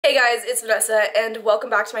Hey guys, it's Vanessa and welcome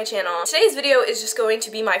back to my channel. Today's video is just going to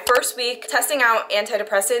be my first week testing out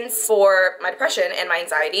antidepressants for my depression and my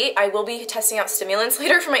anxiety. I will be testing out stimulants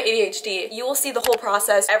later for my ADHD. You will see the whole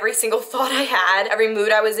process, every single thought I had, every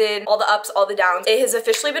mood I was in, all the ups, all the downs. It has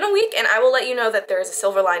officially been a week and I will let you know that there is a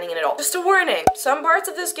silver lining in it all. Just a warning, some parts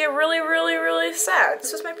of this get really sad.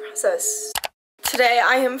 This was my process. Today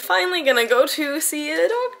I am finally gonna go to see a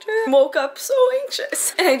doctor. Woke up so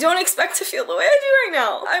anxious and I don't expect to feel the way I do right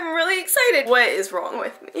now. I'm really excited. What is wrong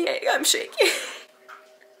with me? I'm shaky.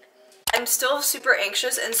 I'm still super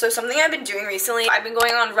anxious, and so something I've been doing recently, I've been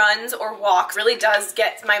going on runs or walks, really does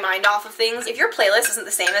get my mind off of things. If your playlist isn't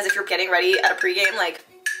the same as if you're getting ready at a pregame, like,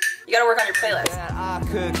 you gotta work on your playlist. I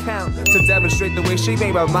could count to demonstrate the way she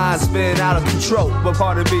made my mind spin out of control. But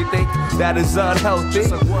part of me think that is unhealthy.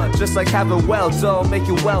 Just like having wealth don't make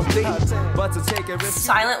you wealthy. But to take a risk.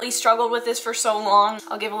 Silently struggled with this for so long.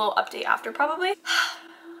 I'll give a little update after probably.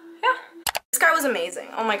 Yeah. This guy was amazing.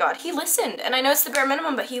 Oh my god, he listened. And I know it's the bare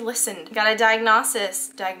minimum, but he listened. Got a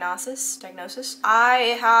diagnosis.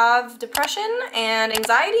 I have depression and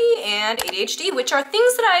anxiety and ADHD, which are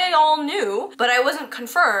things that I all knew, but I wasn't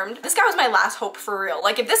confirmed. This guy was my last hope for real.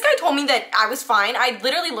 Like, if this guy told me that I was fine, I'd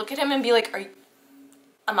literally look at him and be like,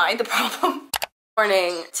 am I the problem?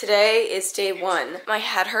 Morning. Today is day 1. My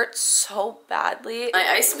head hurts so badly. My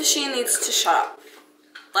ice machine needs to shut up.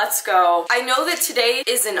 Let's go. I know that today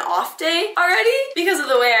is an off day already because of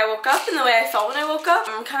the way I woke up and the way I felt when I woke up.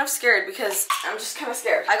 I'm kind of scared because I'm just kind of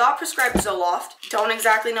scared. I got prescribed Zoloft. Don't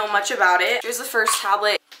exactly know much about it. Here's the first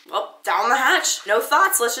tablet. Well, down the hatch. No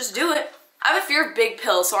thoughts. Let's just do it. I have a fear of big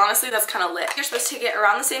pills, so honestly that's kind of lit. You're supposed to take it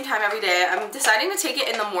around the same time every day. I'm deciding to take it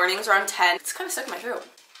in the mornings around 10. It's kind of stuck in my throat.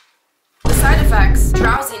 The side effects,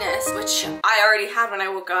 drowsiness, which I already had when I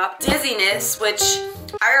woke up. Dizziness, which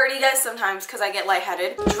I already get sometimes because I get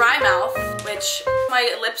lightheaded. Dry mouth, which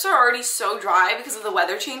my lips are already so dry because of the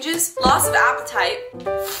weather changes. Loss of appetite.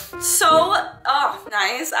 So, oh,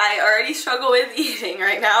 nice. I already struggle with eating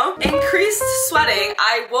right now. Increased sweating.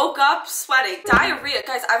 I woke up sweating. Diarrhea.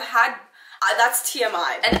 Guys, I've had that's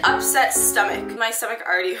TMI. An upset stomach. My stomach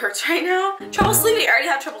already hurts right now. Trouble sleeping. I already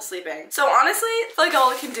have trouble sleeping. So honestly, I feel like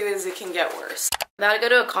all it can do is it can get worse. I'm about to go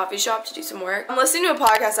to a coffee shop to do some work. I'm listening to a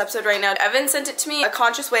podcast episode right now. Evan sent it to me, A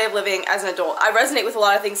Conscious Way of Living as an Adult. I resonate with a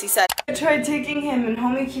lot of things he said. I tried taking him and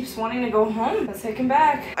homie keeps wanting to go home. Let's take him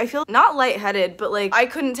back. I feel not lightheaded, but like I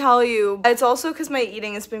couldn't tell you. It's also because my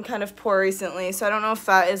eating has been kind of poor recently, so I don't know if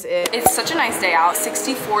that is it. It's such a nice day out,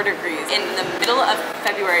 64 degrees in the middle of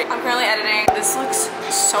February. I'm currently editing. This looks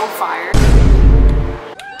so fire.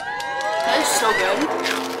 That is so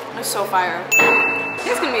good. It's so fire. I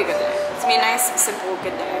think it's gonna be a good day. It's gonna be a nice, simple,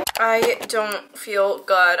 good day. I don't feel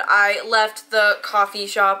good. I left the coffee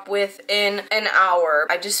shop within an hour.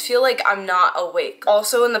 I just feel like I'm not awake.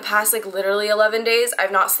 Also, in the past, like literally 11 days,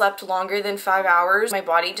 I've not slept longer than 5 hours. My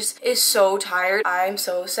body just is so tired. I'm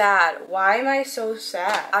so sad. Why am I so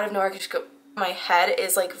sad? Out of nowhere, I could just go. My head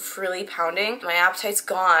is like really pounding. My appetite's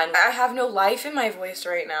gone. I have no life in my voice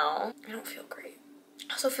right now. I don't feel great.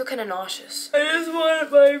 I also feel kind of nauseous. I just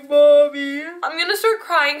want my mommy. I'm gonna start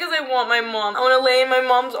crying because I want my mom. I want to lay in my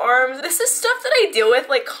mom's arms. This is stuff that I deal with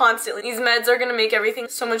like constantly. These meds are gonna make everything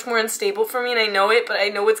so much more unstable for me and I know it, but I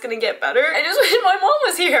know it's gonna get better. I just wish my mom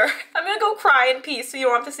was here. I'm gonna go cry in peace so you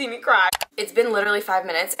don't have to see me cry. It's been literally 5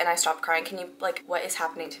 minutes and I stopped crying. Can you, like, what is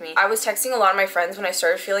happening to me? I was texting a lot of my friends when I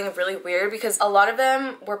started feeling really weird because a lot of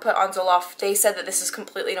them were put on Zoloft. They said that this is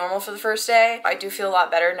completely normal for the first day. I do feel a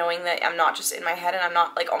lot better knowing that I'm not just in my head and I'm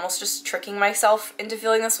not like almost just tricking myself into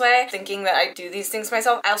feeling this way, thinking that I do these things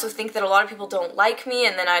myself. I also think that a lot of people don't like me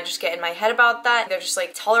and then I just get in my head about that. They're just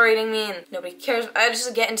like tolerating me and nobody cares. I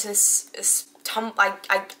just get into this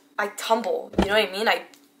I tumble. You know what I mean?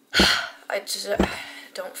 I just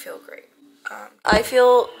don't feel great. I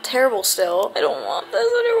feel terrible still. I don't want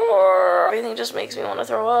this anymore. Everything just makes me want to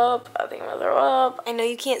throw up. I think I'm gonna throw up. I know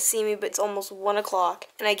you can't see me, but it's almost 1 o'clock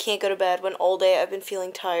and I can't go to bed when all day I've been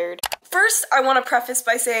feeling tired. First, I want to preface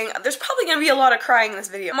by saying there's probably going to be a lot of crying in this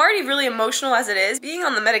video. I'm already really emotional as it is. Being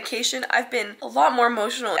on the medication, I've been a lot more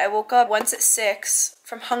emotional. I woke up once at 6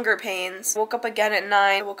 from hunger pains. Woke up again at 9.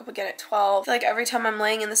 I woke up again at 12. I feel like every time I'm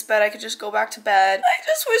laying in this bed, I could just go back to bed. I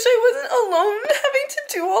just wish I wasn't alone having to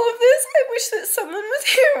do all of this. I wish that someone was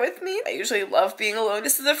here with me. I usually love being alone.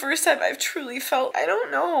 This is the first time I've truly felt, I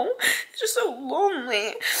don't know, it's just so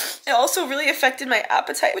lonely. It also really affected my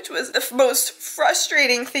appetite, which was the most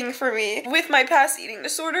frustrating thing for me. With my past eating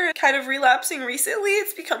disorder kind of relapsing recently,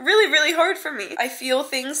 it's become really hard for me. I feel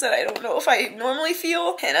things that I don't know if I normally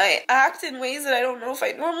feel, and I act in ways that I don't know if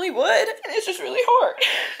if I normally would, and it's just really hard.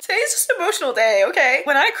 Today's just an emotional day, okay?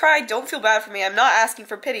 When I cry, don't feel bad for me. I'm not asking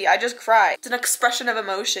for pity. I just cry. It's an expression of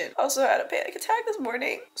emotion. I also had a panic attack this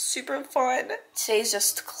morning. Super fun. Today's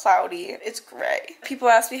just cloudy. It's gray. People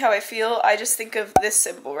ask me how I feel. I just think of this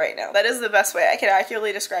symbol right now. That is the best way I can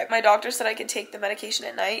accurately describe. My doctor said I could take the medication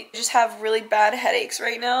at night. I just have really bad headaches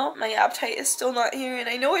right now. My appetite is still not here, and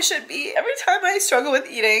I know it should be. Every time I struggle with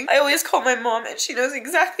eating, I always call my mom, and she knows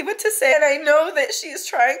exactly what to say, and I know that she is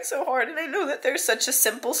trying so hard, and I know that there's such a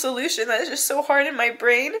simple solution that is just so hard in my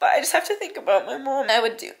brain, but I just have to think about my mom. I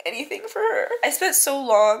would do anything for her. I spent so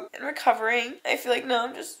long in recovering. I feel like now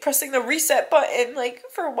I'm just pressing the reset button, like,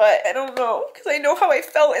 for what? I don't know, because I know how I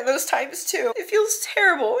felt in those times too. It feels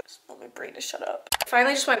terrible. I just want my brain to shut up.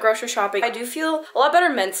 Finally just went grocery shopping. I do feel a lot better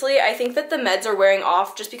mentally. I think that the meds are wearing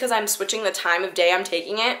off just because I'm switching the time of day I'm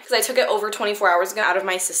taking it, because I took it over 24 hours ago out of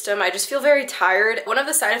my system. I just feel very tired. One of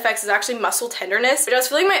the side effects is actually muscle tenderness, but I was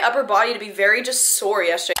feeling my upper body to be very just sore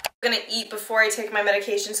yesterday. I'm gonna eat before I take my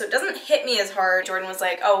medication so it doesn't hit me as hard. Jordan was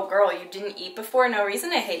like, oh girl, you didn't eat before? No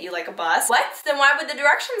reason to hit you like a bus. What? Then why would the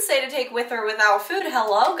directions say to take with or without food?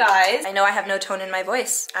 Hello guys. I know I have no tone in my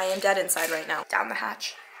voice. I am dead inside right now. Down the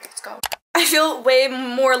hatch. Let's go. I feel way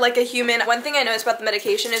more like a human. One thing I noticed about the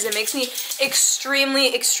medication is it makes me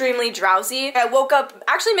extremely drowsy. I woke up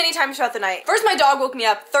actually many times throughout the night. First, my dog woke me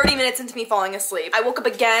up 30 minutes into me falling asleep. I woke up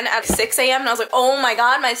again at 6 a.m. and I was like, oh my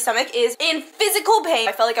god, my stomach is in physical pain.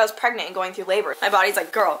 I felt like I was pregnant and going through labor. My body's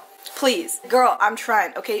like, girl, please. Girl, I'm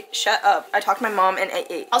trying, okay? Shut up. I talked to my mom and I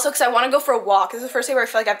ate. Also, because I want to go for a walk. This is the first day where I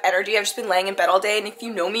feel like I have energy. I've just been laying in bed all day, and if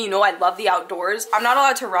you know me, you know I love the outdoors. I'm not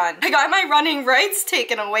allowed to run. I got my running rights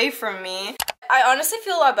taken away from me. I honestly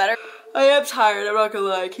feel a lot better. I am tired, I'm not gonna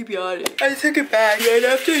lie, I keep yawning. I took it back right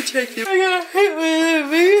after I checked it. I got hit with the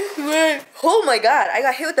biggest wave. Oh my god, I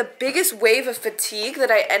got hit with the biggest wave of fatigue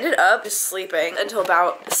that I ended up just sleeping until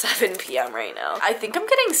about 7 p.m. right now. I think I'm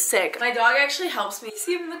getting sick. My dog actually helps me,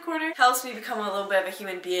 see him in the corner? Helps me become a little bit of a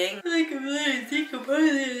human being. Like I'm really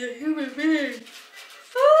decomposing as a human being.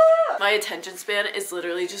 Ah! My attention span is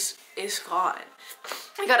literally just, is gone. Oh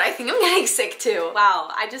my god, I think I'm getting sick too. Wow,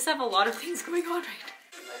 I just have a lot of things going on right now.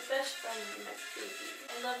 My best friend, my baby.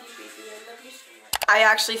 I love you, baby. I love you so much. I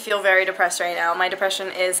actually feel very depressed right now. My depression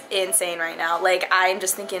is insane right now. Like, I'm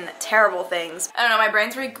just thinking terrible things. I don't know, my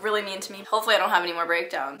brain's really mean to me. Hopefully I don't have any more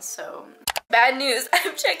breakdowns, so. Bad news,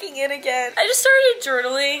 I'm checking in again. I just started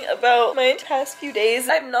journaling about my past few days.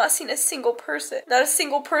 I've not seen a single person. Not a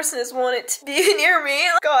single person has wanted to be near me.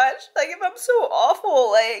 Gosh, like if I'm so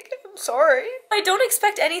awful, like, I'm sorry. I don't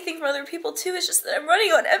expect anything from other people too, it's just that I'm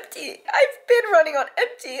running on empty. I've been running on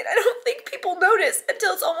empty and I don't think people notice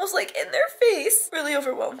until it's almost like in their face. Really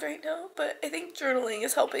overwhelmed right now, but I think journaling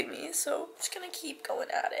is helping me, so I'm just gonna keep going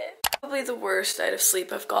at it. Probably the worst night of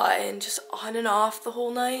sleep I've gotten, just on and off the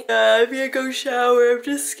whole night. I'm gonna go shower. I'm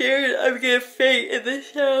just scared I'm gonna faint in the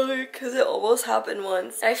shower because it almost happened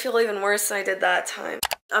once. I feel even worse than I did that time.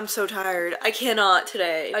 I'm so tired. I cannot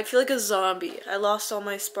today. I feel like a zombie. I lost all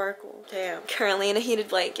my sparkle. Damn. Currently in a heated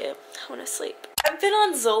blanket. I wanna sleep. I've been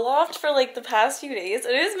on Zoloft for like the past few days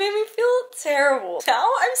and it has made me feel terrible. Now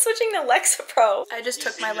I'm switching to Lexapro. I just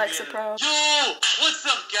took my Lexapro. Yo, what's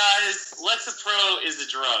up guys? Lexapro is a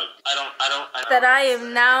drug. That I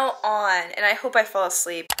am now on and I hope I fall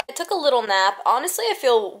asleep. I took a little nap. Honestly, I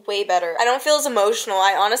feel way better. I don't feel as emotional.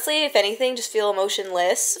 I honestly, if anything, just feel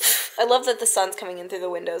emotionless. I love that the sun's coming in through the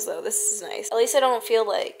windows though. This is nice. At least I don't feel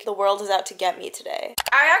like the world is out to get me today.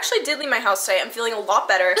 I actually did leave my house today. I'm feeling a lot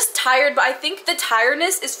better. I'm just tired, but I think the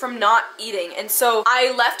tiredness is from not eating. And so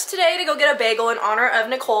I left today to go get a bagel in honor of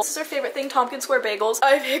Nicole. This is her favorite thing, Tompkins Square bagels.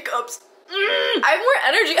 I have hiccups. I have more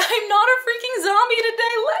energy. I'm not a freaking zombie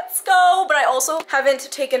today. Let's go. But I also haven't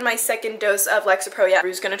taken my second dose of Lexapro yet.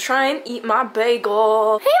 Drew's gonna try and eat my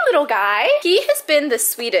bagel. Hey, little guy. He has been the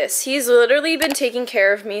sweetest. He's literally been taking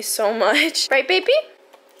care of me so much. Right, baby?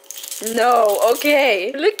 No,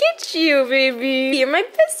 okay. Look at you, baby. You're my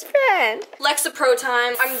best friend. Lexapro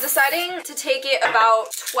time. I'm deciding to take it about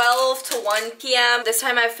 12 to 1 p.m. This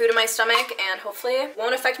time I have food in my stomach and hopefully it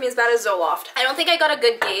won't affect me as bad as Zoloft. I don't think I got a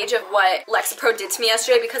good gauge of what Lexapro did to me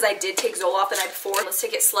yesterday because I did take Zoloft the night before. Let's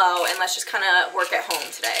take it slow and let's just kind of work at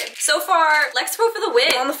home today. So far, Lexapro for the win.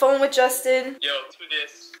 I'm on the phone with Justin. Yo, who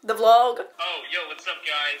this? The vlog. Oh, yo, what's up,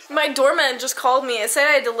 guys? My doorman just called me. It said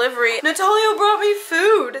I had delivery. Natalia brought me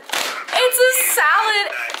food. It's a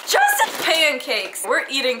salad. Just pancakes. We're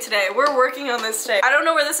eating today. We're working on this today. I don't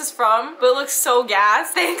know where this is from, but it looks so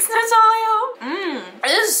gas. Thanks, Natalia.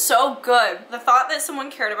 It is so good. The thought that someone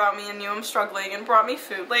cared about me and knew I'm struggling and brought me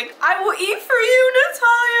food. Like, I will eat for you,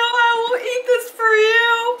 Natalia. I will eat this for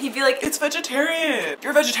you. He'd be like, it's vegetarian.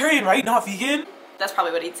 You're a vegetarian, right? Not vegan? That's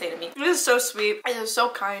probably what he'd say to me. It is so sweet. It is so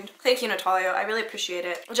kind. Thank you, Natalia. I really appreciate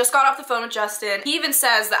it. I just got off the phone with Justin. He even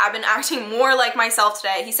says that I've been acting more like myself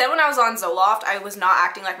today. He said when I was on Zoloft, I was not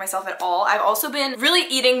acting like myself at all. I've also been really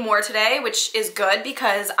eating more today, which is good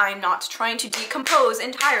because I'm not trying to decompose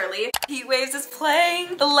entirely. Heat waves is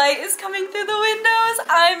playing. The light is coming through the windows.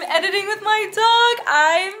 I'm editing with my dog.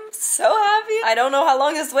 I'm so happy. I don't know how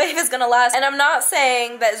long this wave is gonna last, and I'm not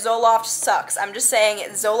saying that Zoloft sucks. I'm just saying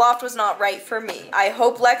Zoloft was not right for me. I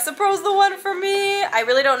hope Lexapro's the one for me. I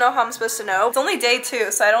really don't know how I'm supposed to know. It's only day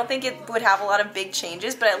 2, so I don't think it would have a lot of big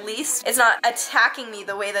changes, but at least it's not attacking me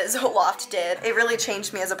the way that Zoloft did. It really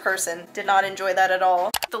changed me as a person. Did not enjoy that at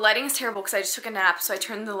all. The lighting is terrible because I just took a nap, so I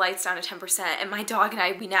turned the lights down to 10%, and my dog and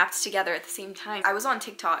I, we napped together at the same time. I was on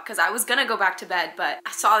TikTok because I was gonna go back to bed, but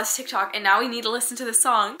I saw this TikTok, and now we need to listen to the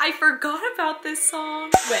song. I forgot about this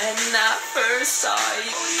song. When I first saw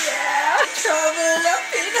you, oh yeah, trouble up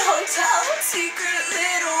in hotel, secret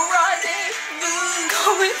little rendezvous,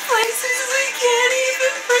 going places we can't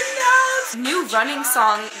even pronounce. New running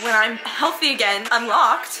song when I'm healthy again,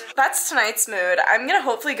 unlocked. That's tonight's mood. I'm gonna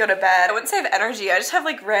hopefully go to bed. I wouldn't say I have energy, I just have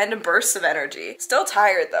like random bursts of energy. Still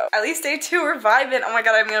tired though. At least day 2 we're vibing. Oh my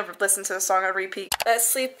god, I'm gonna listen to the song on repeat. That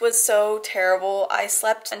sleep was so terrible. I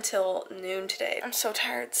slept until noon today. I'm so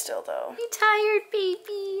tired still though. You tired,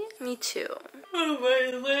 baby? Me too. Oh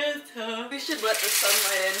my Lanta. We should let the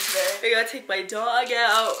sunlight in today. I gotta take my dog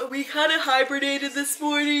out. We kind of hibernated this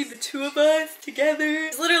morning, the 2 of us together.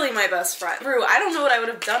 It's literally my best friend. Brew, I don't know what I would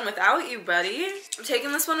have done without you, buddy. I'm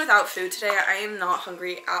taking this one without food today. I am not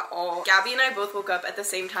hungry at all. Gabby and I both woke up at the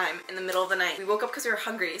same time in the middle of the night. We woke up because we were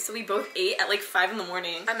hungry, so we both ate at like 5 in the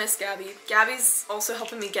morning. I miss Gabby. Gabby's also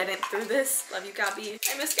helping me get in through this. Love you, Gabby.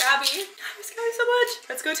 I miss Gabby. I miss Gabby so much.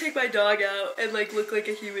 Let's go take my dog out and like look like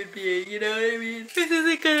a human being, you know what I mean? This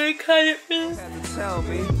isn't gonna cut it for this. Tell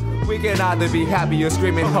me, we can either be happy or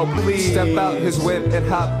screaming help please. Step out his whip and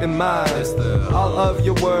hop in mine. All of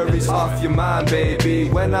your worries off your mind, baby.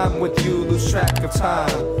 When I'm with you, lose track of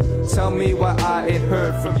time. Tell me why I ain't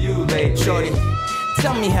heard from you lately. Shorty,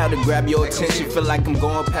 tell me how to grab your attention. Feel like I'm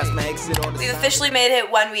going past my exit on the We've officially made it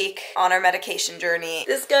 1 week on our medication journey.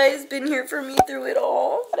 This guy has been here for me through it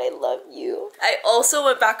all, but I love you. I also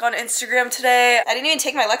went back on Instagram today. I didn't even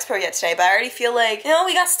take my Lexapro yet today, but I already feel like, you know,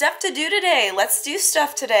 we got stuff to do today. Let's do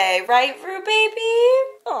stuff today, right, Rue baby?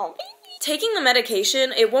 Oh, baby. Taking the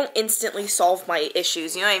medication, it won't instantly solve my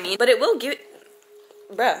issues, you know what I mean? But it will give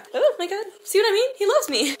Bruh. Oh my god. See what I mean? He loves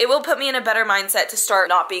me. It will put me in a better mindset to start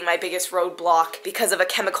not being my biggest roadblock because of a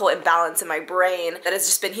chemical imbalance in my brain that has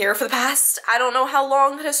just been here for the past, I don't know how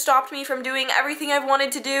long, that has stopped me from doing everything I've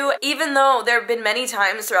wanted to do. Even though there have been many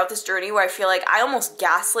times throughout this journey where I feel like I almost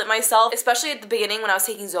gaslit myself, especially at the beginning when I was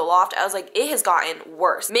taking Zoloft. I was like, it has gotten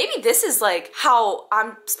worse. Maybe this is like how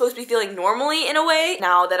I'm supposed to be feeling normally in a way.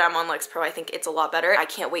 Now that I'm on Lexapro, I think it's a lot better. I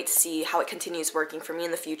can't wait to see how it continues working for me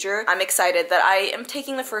in the future. I'm excited that I am taking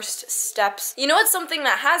the first steps. You know what's something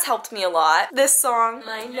that has helped me a lot? This song.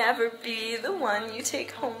 Might never be the one you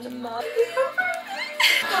take home to mom.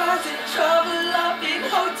 Causing trouble up in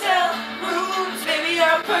hotel rooms. Baby,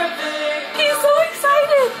 I'm perfect. He's so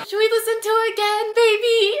excited. Should we listen to it again,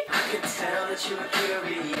 baby? I could tell that you were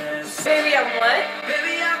curious. Baby, I'm what?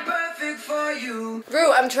 Baby, I'm perfect for you.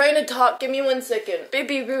 Rue, I'm trying to talk. Give me 1 second.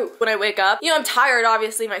 Baby Rue. When I wake up, you know, I'm tired,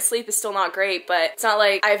 obviously. My sleep is still not great, but it's not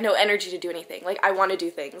like I have no energy to do anything. Like, I want to do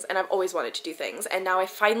things, and I've always wanted to do things, and now I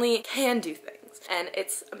finally can do things. And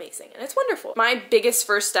it's amazing and it's wonderful. My biggest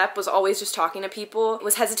first step was always just talking to people. I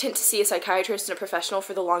was hesitant to see a psychiatrist and a professional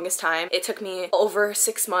for the longest time. It took me over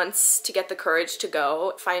 6 months to get the courage to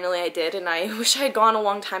go. Finally I did, and I wish I had gone a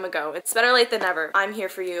long time ago. It's better late than never. I'm here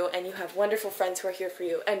for you, and you have wonderful friends who are here for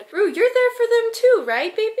you. And Rue, you're there for them too,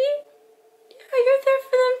 right, baby? You're there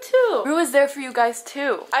for them too. Rue is there for you guys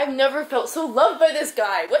too. I've never felt so loved by this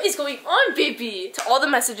guy. What is going on, baby? To all the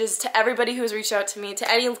messages, to everybody who has reached out to me, to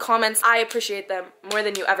any comments, I appreciate them more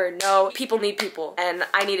than you ever know. People need people, and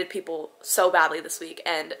I needed people so badly this week,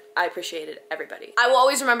 and I appreciated everybody. I will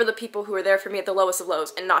always remember the people who were there for me at the lowest of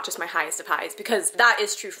lows and not just my highest of highs, because that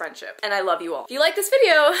is true friendship, and I love you all. If you like this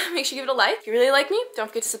video, make sure you give it a like. If you really like me, don't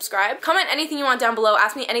forget to subscribe. Comment anything you want down below.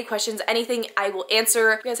 Ask me any questions, anything, I will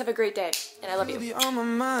answer. You guys have a great day, and I love you. On my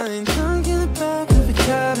mind, can't get back of a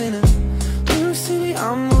cabinet. You see,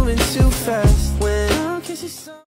 I'm moving too fast when I kiss you so